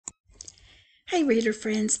Hey reader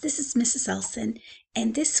friends, this is Mrs. Elson,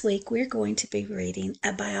 and this week we're going to be reading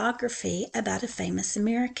a biography about a famous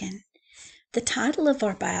American. The title of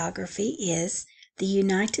our biography is The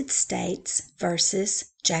United States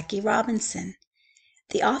versus Jackie Robinson.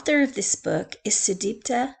 The author of this book is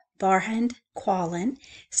Sudipta Bardhan-Quallen.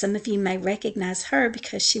 Some of you may recognize her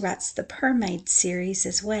because she writes the Mermaid series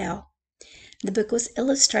as well. The book was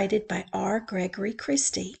illustrated by R. Gregory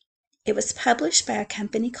Christie. It was published by a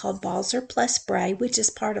company called Balzer Plus Bray, which is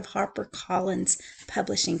part of HarperCollins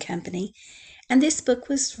Publishing Company, and this book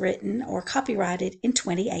was written or copyrighted in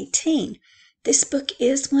 2018. This book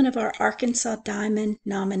is one of our Arkansas Diamond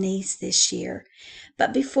nominees this year,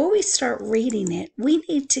 but before we start reading it, we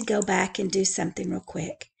need to go back and do something real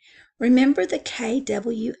quick. Remember the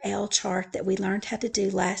KWL chart that we learned how to do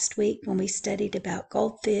last week when we studied about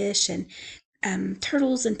goldfish and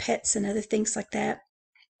turtles and pets and other things like that?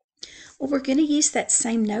 Well, we're going to use that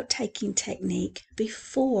same note-taking technique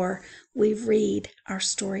before we read our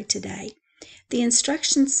story today. The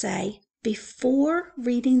instructions say, before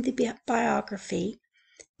reading the biography,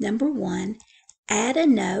 number 1, add a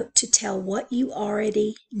note to tell what you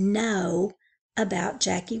already know about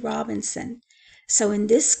Jackie Robinson. So in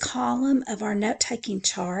this column of our note-taking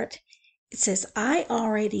chart, it says, I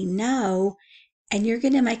already know, and you're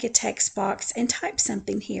going to make a text box and type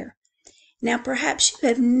something here. Now, perhaps you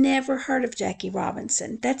have never heard of Jackie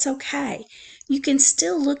Robinson. That's okay. You can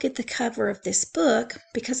still look at the cover of this book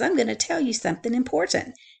because I'm going to tell you something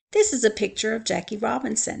important. This is a picture of Jackie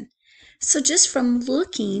Robinson. So just from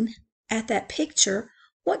looking at that picture,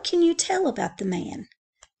 what can you tell about the man?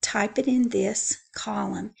 Type it in this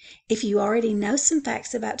column. If you already know some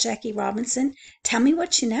facts about Jackie Robinson, tell me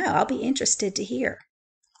what you know. I'll be interested to hear.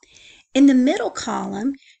 In the middle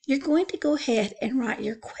column, you're going to go ahead and write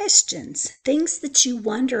your questions, things that you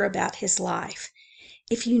wonder about his life.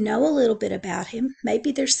 If you know a little bit about him,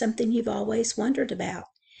 maybe there's something you've always wondered about.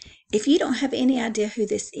 If you don't have any idea who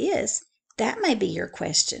this is, that may be your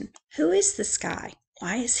question. Who is this guy?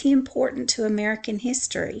 Why is he important to American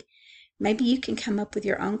history? Maybe you can come up with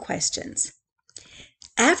your own questions.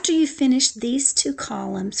 After you finish these two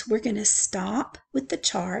columns, we're going to stop with the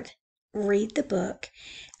chart, read the book,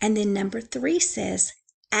 and then number 3 says,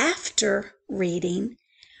 after reading,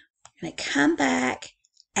 I'm going to come back,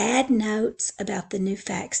 add notes about the new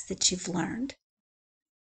facts that you've learned.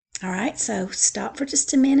 All right, so stop for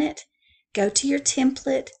just a minute, go to your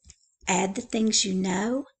template, add the things you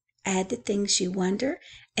know, add the things you wonder,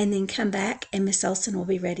 and then come back and Miss Olson will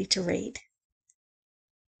be ready to read.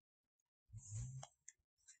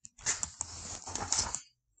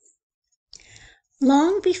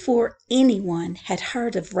 Long before anyone had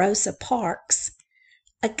heard of Rosa Parks,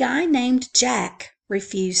 a guy named Jack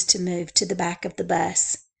refused to move to the back of the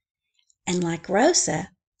bus. And like Rosa,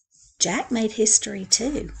 Jack made history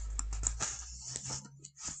too.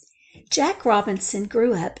 Jack Robinson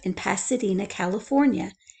grew up in Pasadena,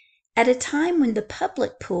 California, at a time when the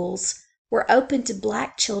public pools were open to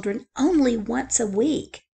black children only once a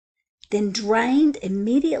week, then drained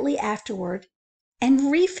immediately afterward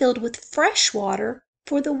and refilled with fresh water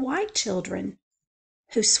for the white children,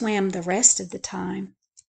 who swam the rest of the time.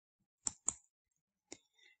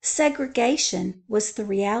 Segregation was the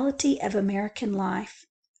reality of American life.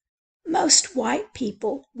 Most white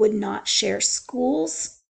people would not share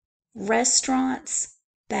schools, restaurants,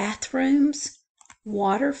 bathrooms,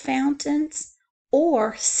 water fountains,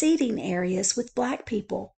 or seating areas with black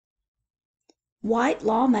people. White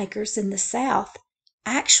lawmakers in the South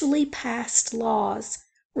actually passed laws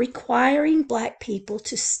requiring black people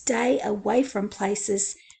to stay away from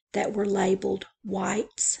places that were labeled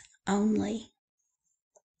whites only.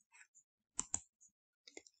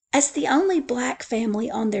 As the only black family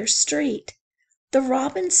on their street, the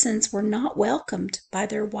Robinsons were not welcomed by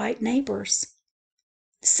their white neighbors.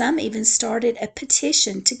 Some even started a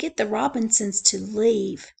petition to get the Robinsons to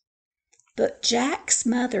leave. But Jack's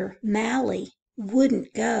mother, Mallie,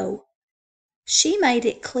 wouldn't go. She made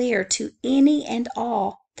it clear to any and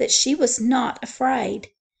all that she was not afraid,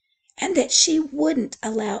 and that she wouldn't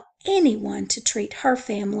allow anyone to treat her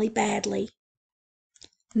family badly.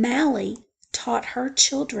 Mallie taught her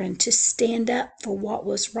children to stand up for what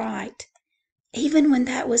was right, even when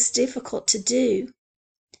that was difficult to do.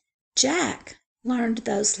 Jack learned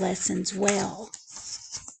those lessons well.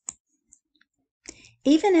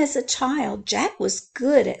 Even as a child, Jack was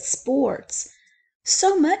good at sports,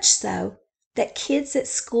 so much so that kids at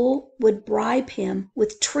school would bribe him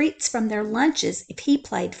with treats from their lunches if he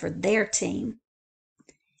played for their team.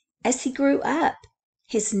 As he grew up,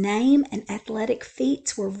 his name and athletic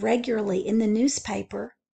feats were regularly in the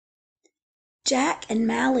newspaper. Jack and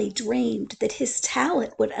Mally dreamed that his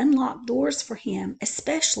talent would unlock doors for him,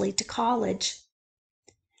 especially to college.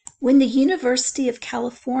 When the University of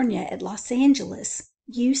California at Los Angeles,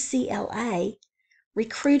 UCLA,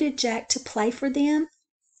 recruited Jack to play for them,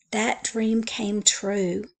 that dream came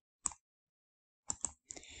true.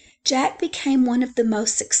 Jack became one of the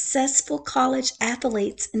most successful college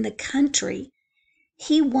athletes in the country.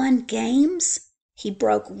 He won games, he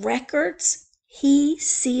broke records, he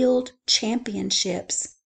sealed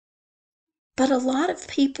championships. But a lot of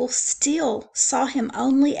people still saw him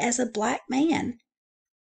only as a black man.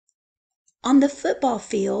 On the football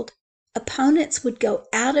field, opponents would go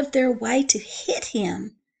out of their way to hit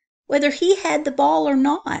him, whether he had the ball or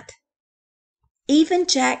not. Even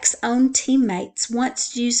Jack's own teammates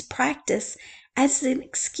once used practice as an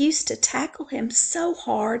excuse to tackle him so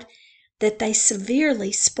hard that they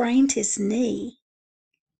severely sprained his knee.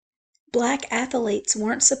 Black athletes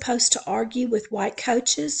weren't supposed to argue with white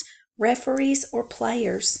coaches, referees, or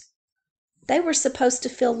players. They were supposed to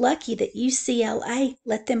feel lucky that UCLA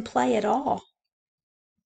let them play at all.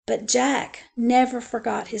 But Jack never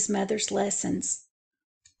forgot his mother's lessons.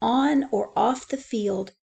 On or off the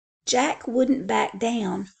field, Jack wouldn't back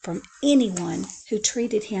down from anyone who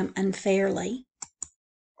treated him unfairly.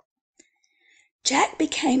 Jack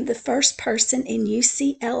became the first person in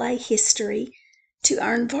UCLA history to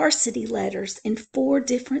earn varsity letters in 4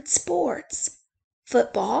 different sports: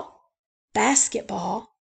 football,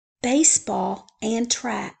 basketball, baseball, and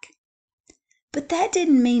track. But that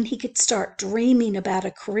didn't mean he could start dreaming about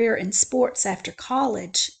a career in sports after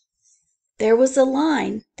college. There was a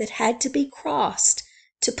line that had to be crossed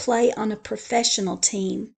to play on a professional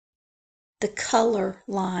team: the color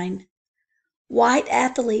line. White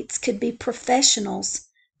athletes could be professionals,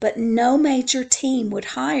 but no major team would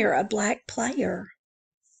hire a black player.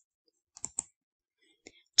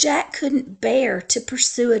 Jack couldn't bear to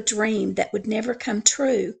pursue a dream that would never come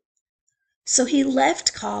true, so he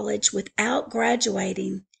left college without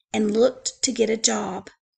graduating and looked to get a job.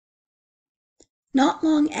 Not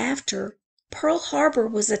long after, Pearl Harbor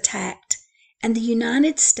was attacked and the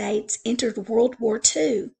United States entered World War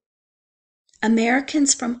II.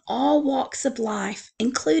 Americans from all walks of life,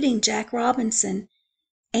 including Jack Robinson,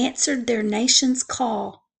 answered their nation's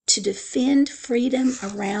call to defend freedom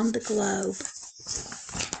around the globe.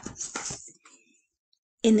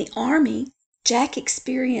 In the Army, Jack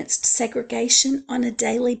experienced segregation on a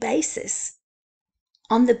daily basis.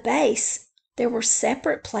 On the base, there were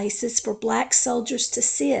separate places for black soldiers to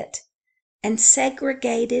sit and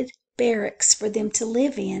segregated barracks for them to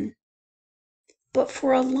live in. But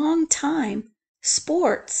for a long time,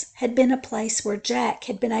 sports had been a place where Jack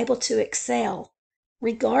had been able to excel,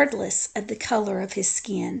 regardless of the color of his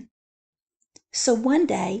skin. So one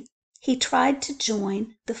day, he tried to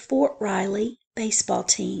join the Fort Riley baseball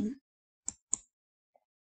team.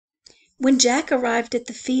 When Jack arrived at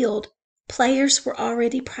the field, players were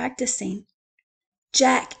already practicing.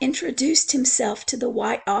 Jack introduced himself to the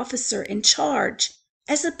white officer in charge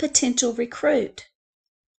as a potential recruit.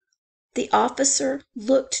 The officer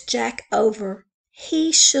looked Jack over.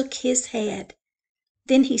 He shook his head.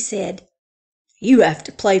 Then he said, "You have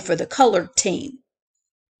to play for the colored team."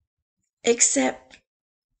 Except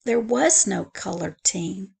there was no colored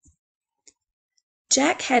team.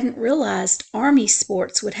 Jack hadn't realized Army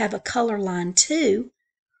sports would have a color line too,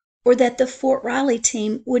 or that the Fort Riley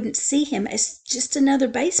team wouldn't see him as just another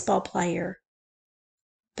baseball player.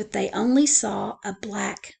 But they only saw a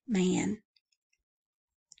black man.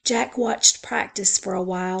 Jack watched practice for a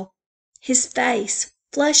while, his face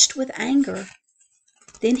flushed with anger.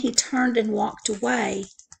 Then he turned and walked away,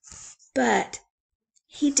 but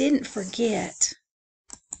he didn't forget.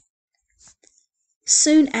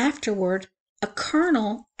 Soon afterward, a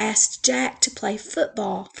colonel asked Jack to play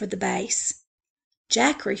football for the base.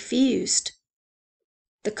 Jack refused.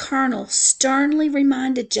 The colonel sternly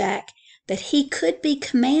reminded Jack that he could be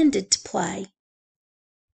commanded to play.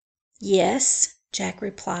 "Yes," Jack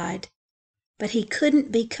replied, "but he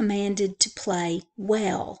couldn't be commanded to play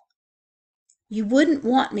well." "You wouldn't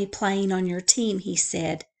want me playing on your team," he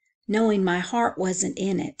said, knowing my heart wasn't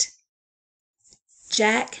in it.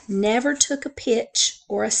 Jack never took a pitch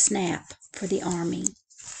or a snap for the Army.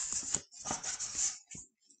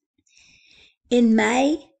 In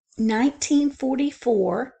May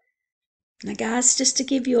 1944, now guys, just to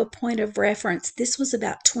give you a point of reference, this was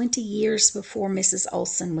about 20 years before Mrs.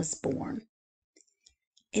 Olson was born.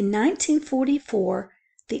 In 1944,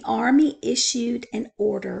 the Army issued an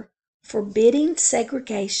order forbidding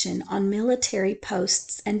segregation on military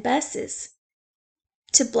posts and buses.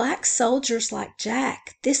 To black soldiers like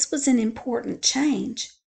Jack, this was an important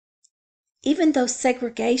change. Even though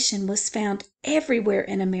segregation was found everywhere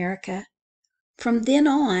in America, from then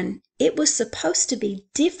on, it was supposed to be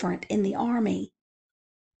different in the Army.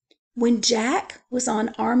 When Jack was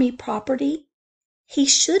on Army property, he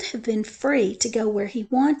should have been free to go where he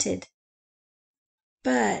wanted.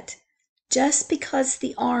 But just because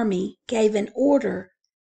the Army gave an order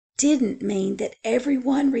didn't mean that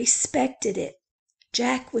everyone respected it.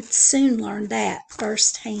 Jack would soon learn that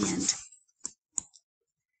firsthand.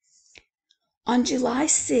 On July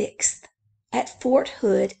 6th, at Fort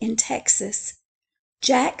Hood in Texas,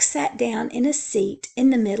 Jack sat down in a seat in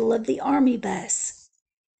the middle of the Army bus.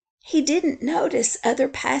 He didn't notice other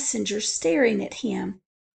passengers staring at him,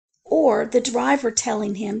 or the driver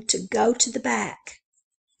telling him to go to the back.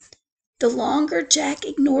 The longer Jack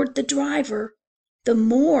ignored the driver, the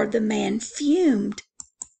more the man fumed.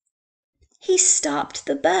 He stopped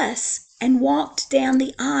the bus and walked down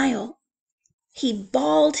the aisle. He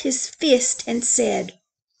balled his fist and said,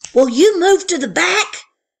 "Will you move to the back?"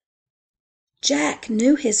 Jack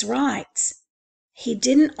knew his rights. He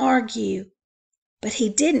didn't argue, but he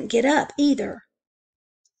didn't get up either.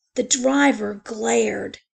 The driver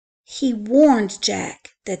glared. He warned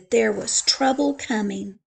Jack that there was trouble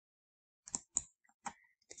coming.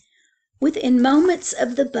 Within moments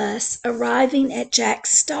of the bus arriving at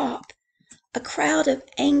Jack's stop, a crowd of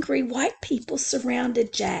angry white people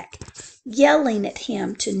surrounded Jack, yelling at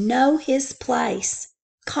him to know his place,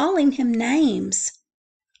 calling him names.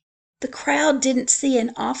 The crowd didn't see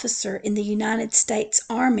an officer in the United States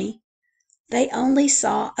Army. They only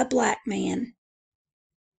saw a black man.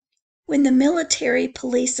 When the military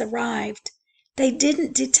police arrived, they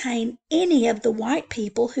didn't detain any of the white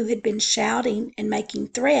people who had been shouting and making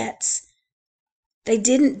threats. They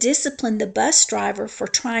didn't discipline the bus driver for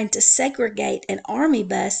trying to segregate an Army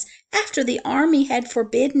bus after the Army had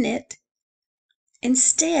forbidden it.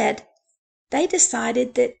 Instead, they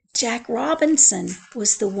decided that Jack Robinson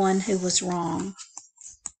was the one who was wrong.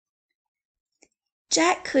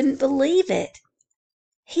 Jack couldn't believe it.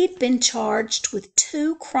 He'd been charged with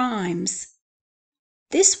 2 crimes.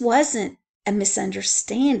 This wasn't a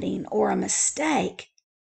misunderstanding or a mistake.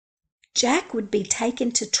 Jack would be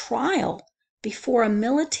taken to trial before a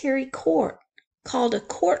military court called a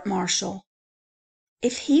court-martial.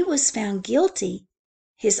 If he was found guilty,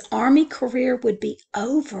 his Army career would be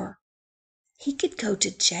over. He could go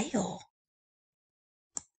to jail.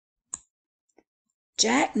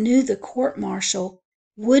 Jack knew the court-martial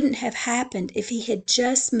wouldn't have happened if he had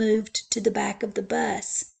just moved to the back of the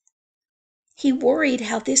bus. He worried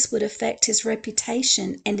how this would affect his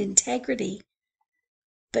reputation and integrity.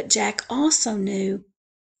 But Jack also knew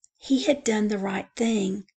he had done the right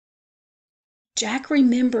thing. Jack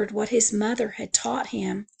remembered what his mother had taught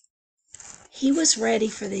him. He was ready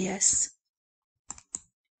for this.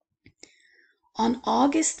 On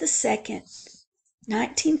August the 2nd,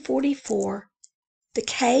 1944, the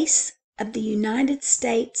case of the United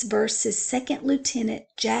States versus Second Lieutenant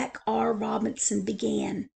Jack R. Robinson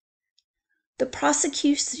began. The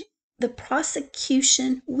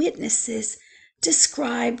prosecution witnesses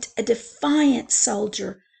described a defiant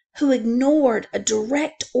soldier who ignored a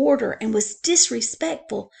direct order and was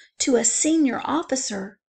disrespectful to a senior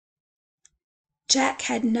officer. Jack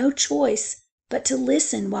had no choice but to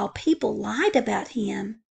listen while people lied about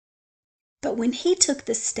him. But when he took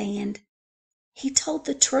the stand, he told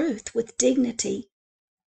the truth with dignity.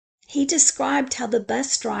 He described how the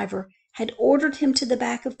bus driver had ordered him to the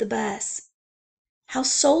back of the bus, how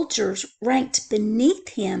soldiers ranked beneath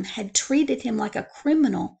him had treated him like a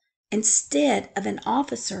criminal instead of an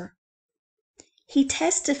officer. He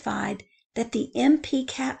testified that the MP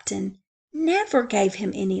captain never gave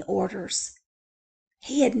him any orders.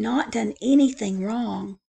 He had not done anything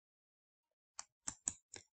wrong.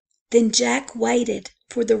 Then Jack waited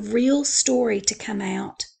for the real story to come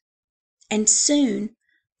out, and soon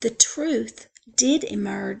the truth did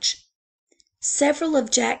emerge. Several of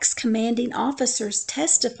Jack's commanding officers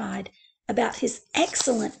testified about his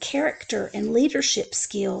excellent character and leadership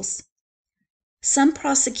skills. Some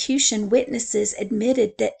prosecution witnesses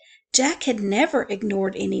admitted that Jack had never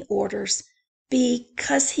ignored any orders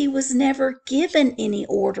because he was never given any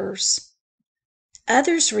orders.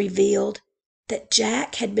 Others revealed that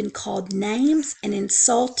Jack had been called names and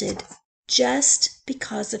insulted just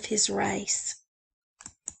because of his race.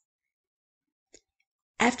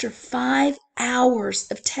 After 5 hours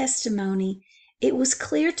of testimony, it was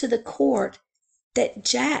clear to the court that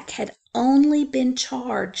Jack had only been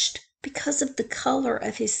charged because of the color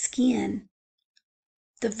of his skin.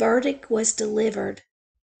 The verdict was delivered,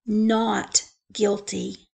 not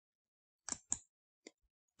guilty.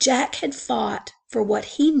 Jack had fought for what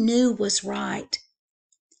he knew was right.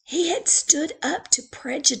 He had stood up to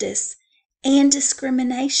prejudice and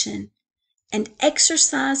discrimination and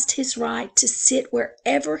exercised his right to sit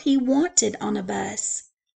wherever he wanted on a bus.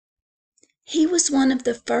 He was one of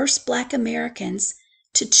the first Black Americans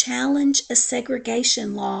to challenge a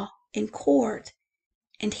segregation law in court,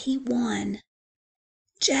 and he won.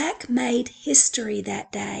 Jack made history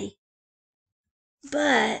that day.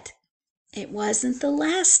 But it wasn't the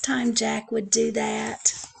last time Jack would do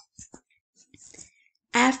that.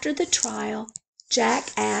 After the trial,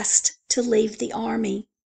 Jack asked to leave the army.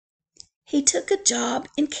 He took a job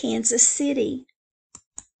in Kansas City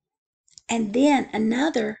and then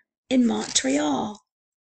another in Montreal.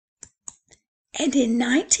 And in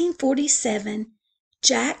 1947,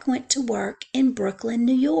 Jack went to work in Brooklyn,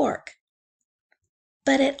 New York.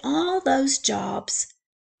 But at all those jobs,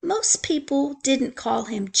 most people didn't call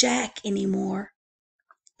him Jack anymore.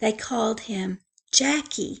 They called him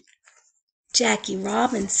Jackie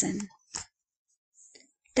Robinson.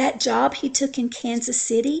 That job he took in Kansas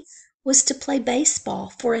City was to play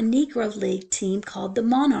baseball for a Negro League team called the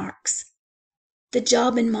Monarchs. The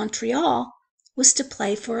job in Montreal was to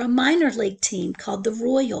play for a minor league team called the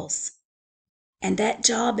Royals. And that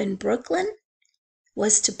job in Brooklyn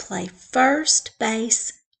was to play first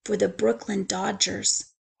base for the Brooklyn Dodgers.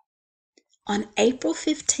 On April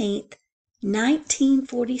 15th,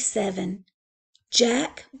 1947,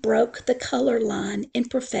 Jack broke the color line in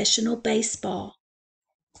professional baseball.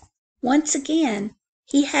 Once again,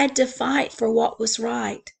 he had to fight for what was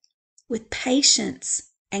right, with patience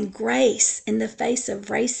and grace in the face of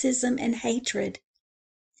racism and hatred.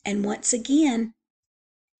 And once again,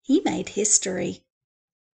 he made history.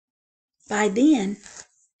 By then,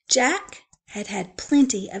 Jack had had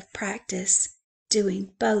plenty of practice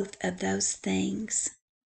doing both of those things.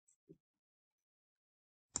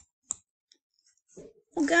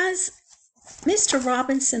 Well, guys, Mr.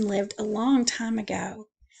 Robinson lived a long time ago.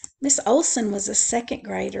 Miss Olson was a second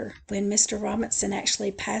grader when Mr. Robinson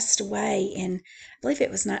actually passed away in, I believe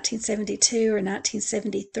it was 1972 or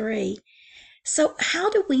 1973. So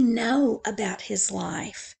how do we know about his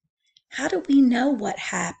life? How do we know what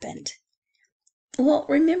happened? Well,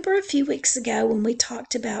 remember a few weeks ago when we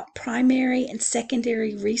talked about primary and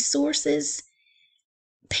secondary resources?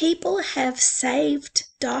 People have saved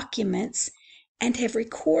documents and have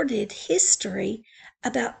recorded history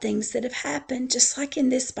about things that have happened, just like in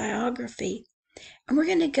this biography. And we're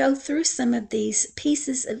going to go through some of these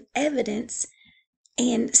pieces of evidence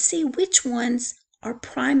and see which ones are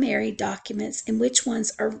primary documents and which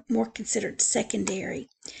ones are more considered secondary.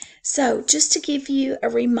 So just to give you a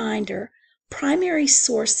reminder, primary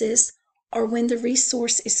sources are when the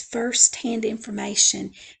resource is first-hand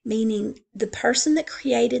information, meaning the person that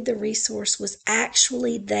created the resource was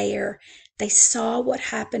actually there. They saw what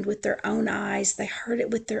happened with their own eyes. They heard it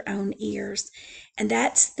with their own ears. And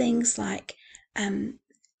that's things like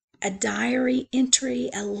a diary entry,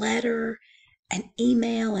 a letter, an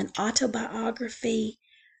email, an autobiography,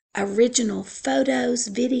 original photos,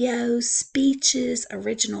 videos, speeches,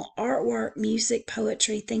 original artwork, music,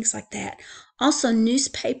 poetry, things like that. Also,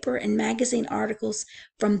 newspaper and magazine articles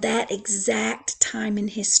from that exact time in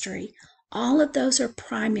history. All of those are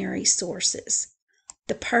primary sources.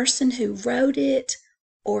 The person who wrote it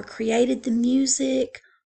or created the music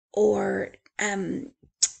or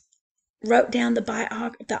wrote down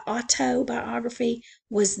the autobiography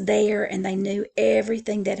was there, and they knew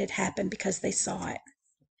everything that had happened because they saw it.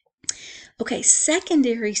 Okay,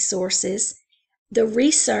 secondary sources, the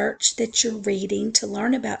research that you're reading to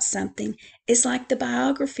learn about something is like the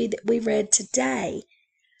biography that we read today.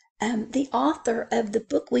 The author of the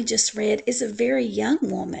book we just read is a very young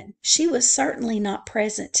woman. She was certainly not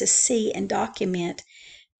present to see and document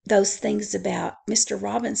those things about Mr.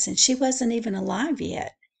 Robinson. She wasn't even alive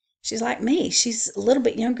yet. She's like me. She's a little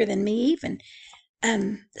bit younger than me even.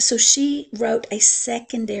 So she wrote a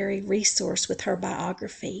secondary resource with her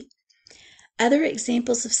biography. Other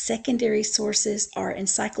examples of secondary sources are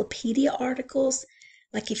encyclopedia articles.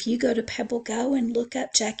 Like if you go to Pebble Go and look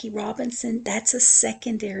up Jackie Robinson, that's a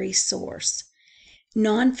secondary source.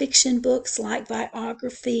 Nonfiction books like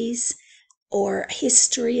biographies or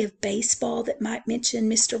history of baseball that might mention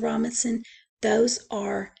Mr. Robinson, those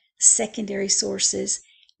are secondary sources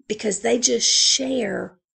because they just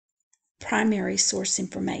share primary source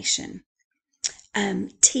information.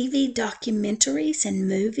 TV documentaries and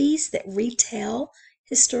movies that retell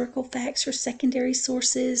historical facts are secondary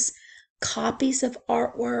sources. Copies of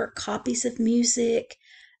artwork, copies of music,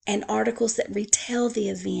 and articles that retell the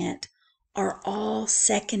event are all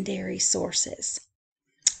secondary sources.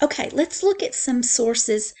 Okay, let's look at some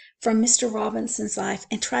sources from Mr. Robinson's life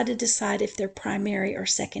and try to decide if they're primary or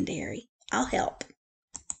secondary. I'll help.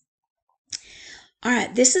 All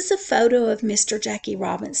right, this is a photo of Mr. Jackie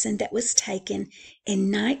Robinson that was taken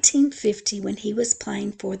in 1950 when he was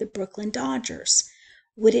playing for the Brooklyn Dodgers.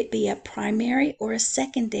 Would it be a primary or a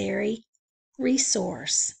secondary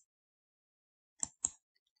resource?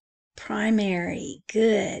 Primary.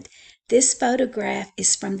 Good. This photograph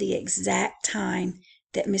is from the exact time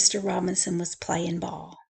that Mr. Robinson was playing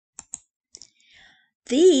ball.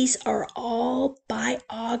 These are all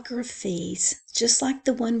biographies, just like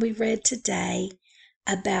the one we read today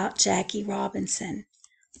about Jackie Robinson.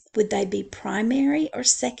 Would they be primary or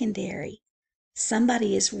secondary?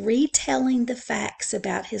 Somebody is retelling the facts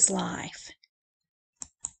about his life.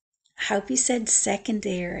 I hope you said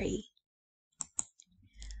secondary.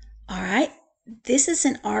 All right, this is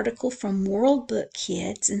an article from World Book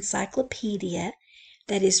Kids Encyclopedia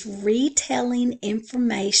that is retelling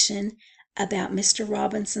information about Mr.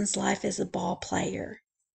 Robinson's life as a ball player.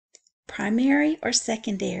 Primary or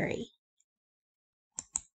secondary?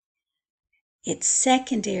 It's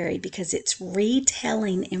secondary because it's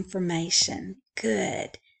retelling information.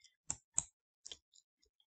 Good.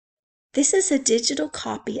 This is a digital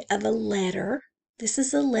copy of a letter. This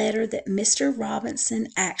is a letter that Mr. Robinson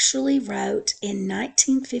actually wrote in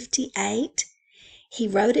 1958. He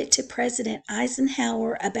wrote it to President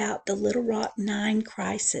Eisenhower about the Little Rock 9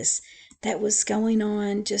 crisis that was going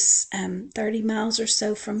on just 30 miles or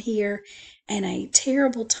so from here, and a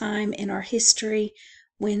terrible time in our history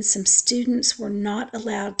when some students were not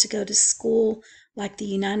allowed to go to school like the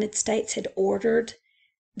United States had ordered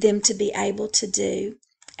them to be able to do.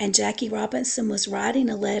 And Jackie Robinson was writing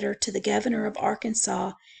a letter to the governor of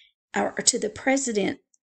Arkansas, or to the president,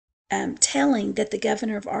 telling that the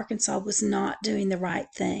governor of Arkansas was not doing the right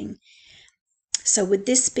thing. So would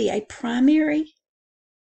this be a primary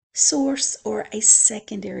source or a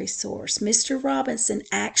secondary source? Mr. Robinson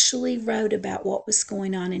actually wrote about what was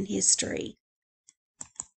going on in history.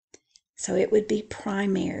 So it would be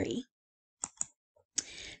primary.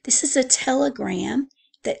 This is a telegram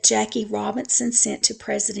that Jackie Robinson sent to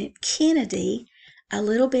President Kennedy a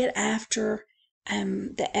little bit after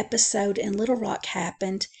the episode in Little Rock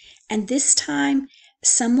happened. And this time,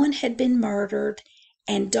 someone had been murdered,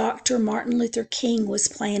 and Dr. Martin Luther King was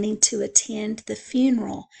planning to attend the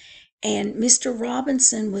funeral. And Mr.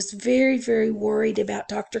 Robinson was very, very worried about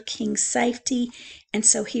Dr. King's safety, and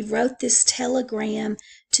so he wrote this telegram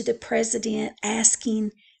to the president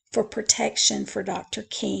asking for protection for Dr.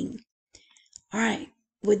 King. All right,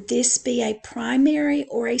 would this be a primary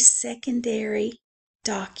or a secondary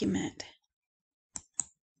document?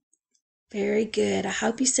 Very good. I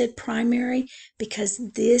hope you said primary because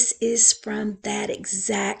this is from that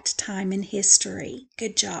exact time in history.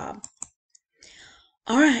 Good job.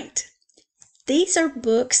 All right. These are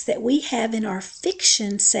books that we have in our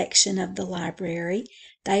fiction section of the library.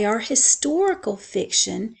 They are historical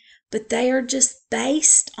fiction, but they are just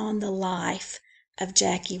based on the life of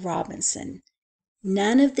Jackie Robinson.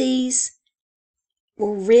 None of these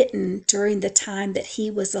were written during the time that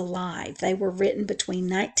he was alive. They were written between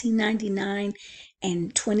 1999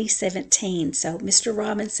 and 2017, so Mr.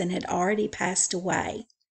 Robinson had already passed away.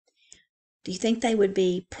 Do you think they would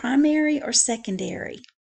be primary or secondary?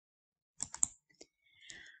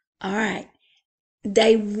 All right.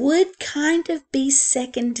 They would kind of be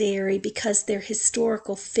secondary because they're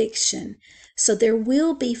historical fiction. So there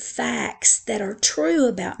will be facts that are true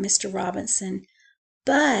about Mr. Robinson,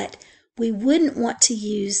 but we wouldn't want to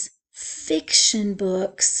use fiction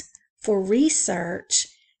books for research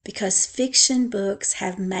because fiction books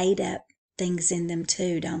have made up things in them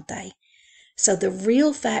too, don't they? So the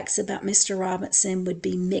real facts about Mr. Robinson would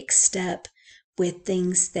be mixed up with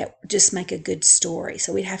things that just make a good story.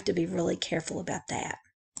 So we'd have to be really careful about that.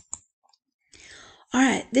 All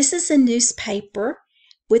right, this is a newspaper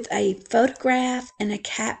with a photograph and a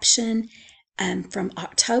caption from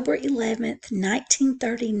October 11th,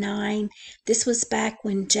 1939. This was back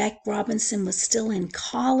when Jack Robinson was still in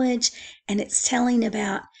college, and it's telling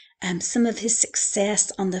about some of his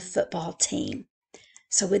success on the football team.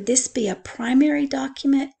 So would this be a primary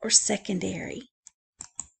document or secondary?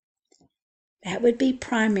 That would be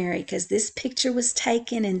primary because this picture was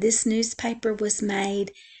taken and this newspaper was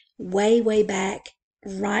made way, way back,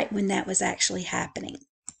 right when that was actually happening.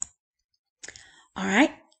 All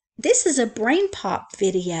right. This is a Brain Pop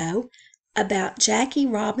video about Jackie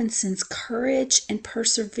Robinson's courage and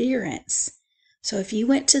perseverance. So if you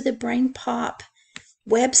went to the Brain Pop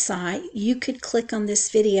website, you could click on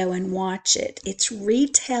this video and watch it. It's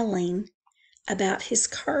retelling about his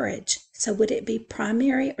courage. So would it be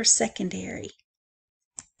primary or secondary?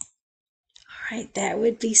 right, that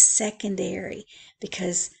would be secondary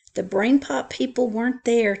because the Brain Pop people weren't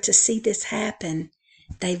there to see this happen.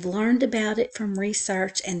 They've learned about it from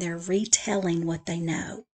research and they're retelling what they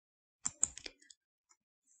know.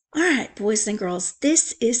 All right, boys and girls,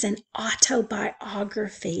 this is an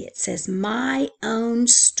autobiography. It says My Own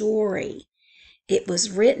Story. It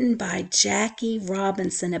was written by Jackie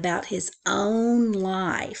Robinson about his own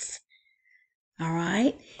life. All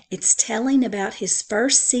right, it's telling about his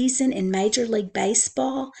first season in Major League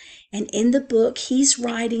Baseball, and in the book, he's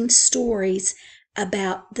writing stories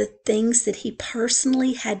about the things that he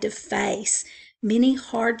personally had to face, many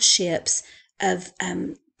hardships of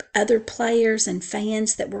other players and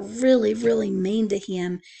fans that were really, really mean to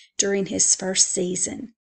him during his first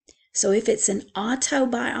season. So if it's an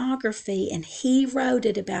autobiography and he wrote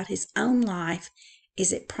it about his own life,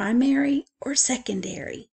 is it primary or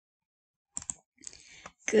secondary?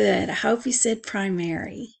 Good. I hope you said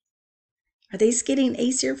primary. Are these getting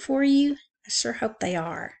easier for you? I sure hope they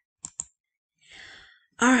are.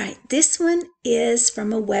 All right, this one is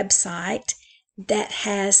from a website that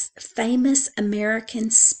has famous American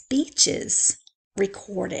speeches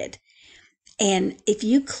recorded. And if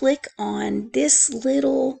you click on this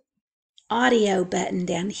little audio button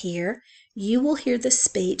down here, you will hear the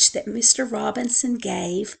speech that Mr. Robinson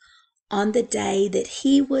gave on the day that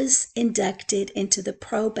he was inducted into the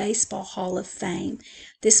Pro Baseball Hall of Fame.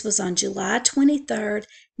 This was on July 23rd,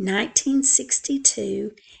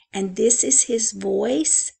 1962, and this is his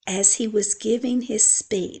voice as he was giving his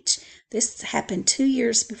speech. This happened 2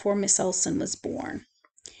 years before Miss Olson was born.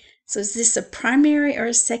 So is this a primary or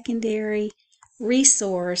a secondary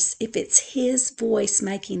resource if it's his voice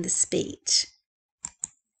making the speech?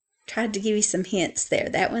 Tried to give you some hints there.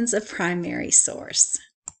 That one's a primary source.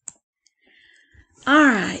 All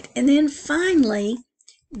right, and then finally,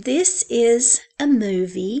 this is a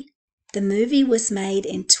movie. The movie was made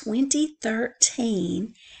in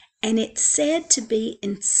 2013, and it's said to be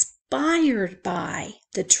inspired by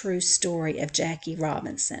the true story of Jackie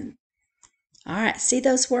Robinson. All right, see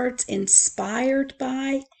those words, inspired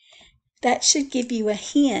by? That should give you a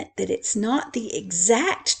hint that it's not the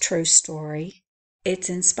exact true story,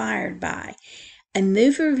 it's inspired by. A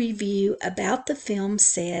movie review about the film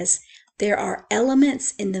says, there are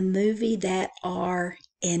elements in the movie that are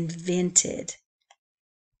invented.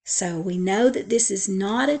 So we know that this is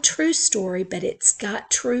not a true story, but it's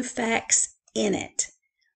got true facts in it.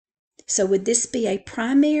 So would this be a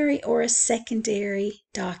primary or a secondary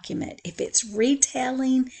document? If it's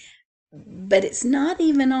retelling, but it's not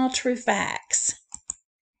even all true facts,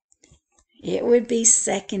 it would be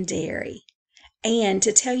secondary. And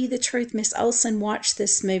to tell you the truth, Miss Olson watched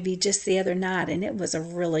this movie just the other night, and it was a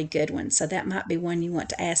really good one. So that might be one you want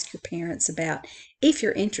to ask your parents about if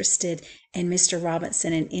you're interested in Mr.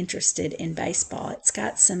 Robinson and interested in baseball. It's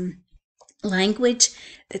got some language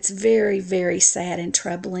that's very, very sad and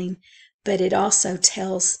troubling, but it also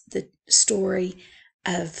tells the story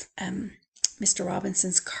of Mr.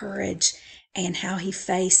 Robinson's courage and how he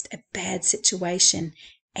faced a bad situation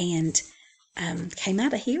and came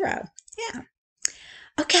out a hero. Yeah.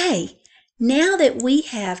 Okay, now that we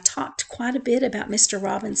have talked quite a bit about Mr.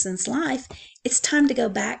 Robinson's life, it's time to go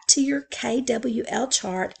back to your KWL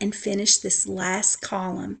chart and finish this last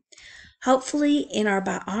column. Hopefully in our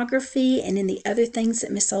biography and in the other things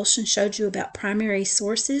that Miss Olson showed you about primary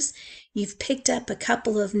sources, you've picked up a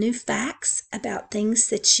couple of new facts about things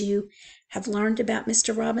that you have learned about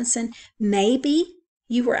Mr. Robinson. Maybe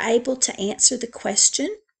you were able to answer the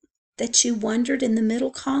question that you wondered in the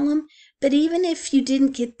middle column. But even if you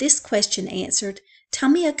didn't get this question answered, tell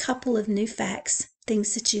me a couple of new facts,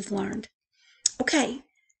 things that you've learned. Okay,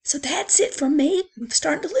 so that's it for me. I'm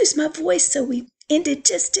starting to lose my voice, so we ended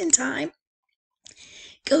just in time.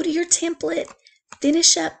 Go to your template,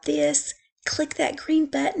 finish up this, click that green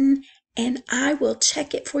button, and I will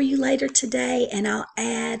check it for you later today, and I'll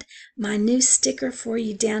add my new sticker for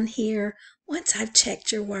you down here once I've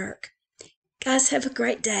checked your work. Guys, have a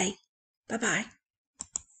great day. Bye-bye.